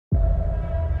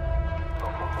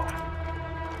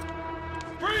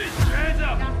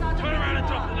Turn around and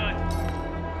drop the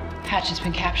knife. Hatchet's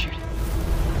been captured.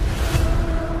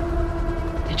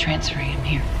 They're transferring him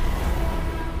here.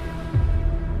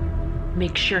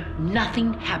 Make sure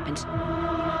nothing happens.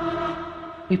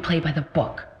 We play by the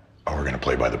book. Oh, we're gonna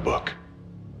play by the book.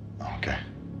 Okay.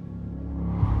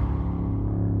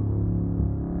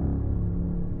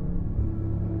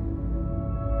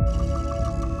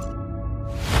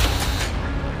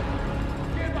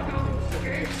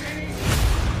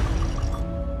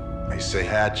 They say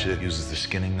Hatchet uses the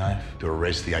skinning knife to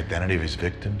erase the identity of his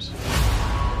victims.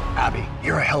 Abby,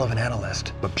 you're a hell of an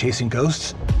analyst, but chasing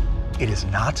ghosts, it is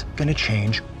not gonna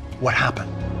change what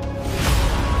happened.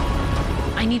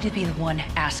 I need to be the one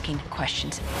asking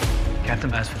questions.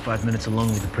 Captain asked for 5 minutes alone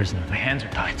with the prisoner. My hands are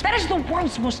tied. That is the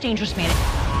world's most dangerous man.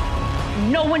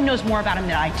 No one knows more about him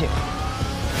than I do.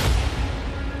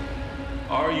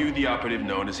 Are you the operative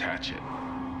known as Hatchet?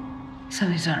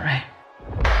 Something's not right.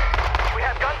 We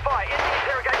have gunfire in the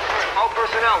interrogation room. All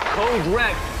personnel, Code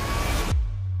red.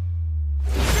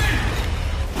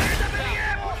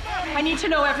 I need to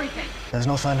know everything. There's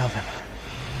no sign of him.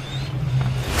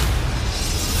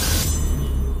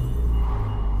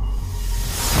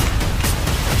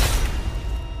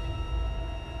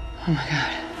 Oh my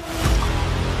God.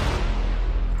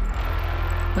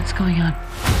 What's going on?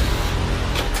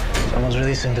 Someone's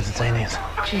releasing the detainees.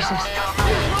 Jesus.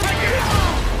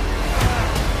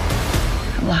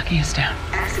 I'm locking us down.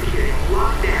 Executed.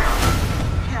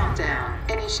 Lockdown. Countdown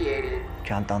initiated.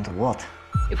 Countdown to what?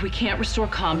 If we can't restore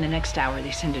calm in the next hour,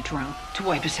 they send a drone to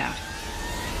wipe us out.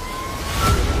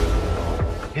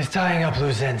 He's tying up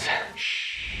loose ends.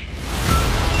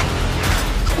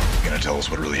 You gonna tell us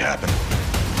what really happened?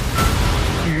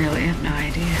 You really have no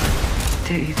idea,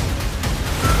 do you?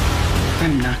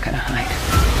 I'm not gonna hide.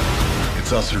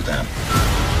 It's us or them.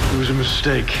 It was a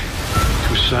mistake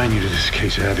to assign you to this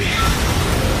case, Abby.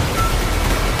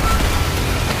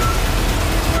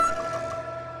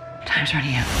 Time's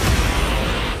running out.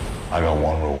 I got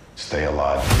one rule: stay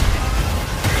alive.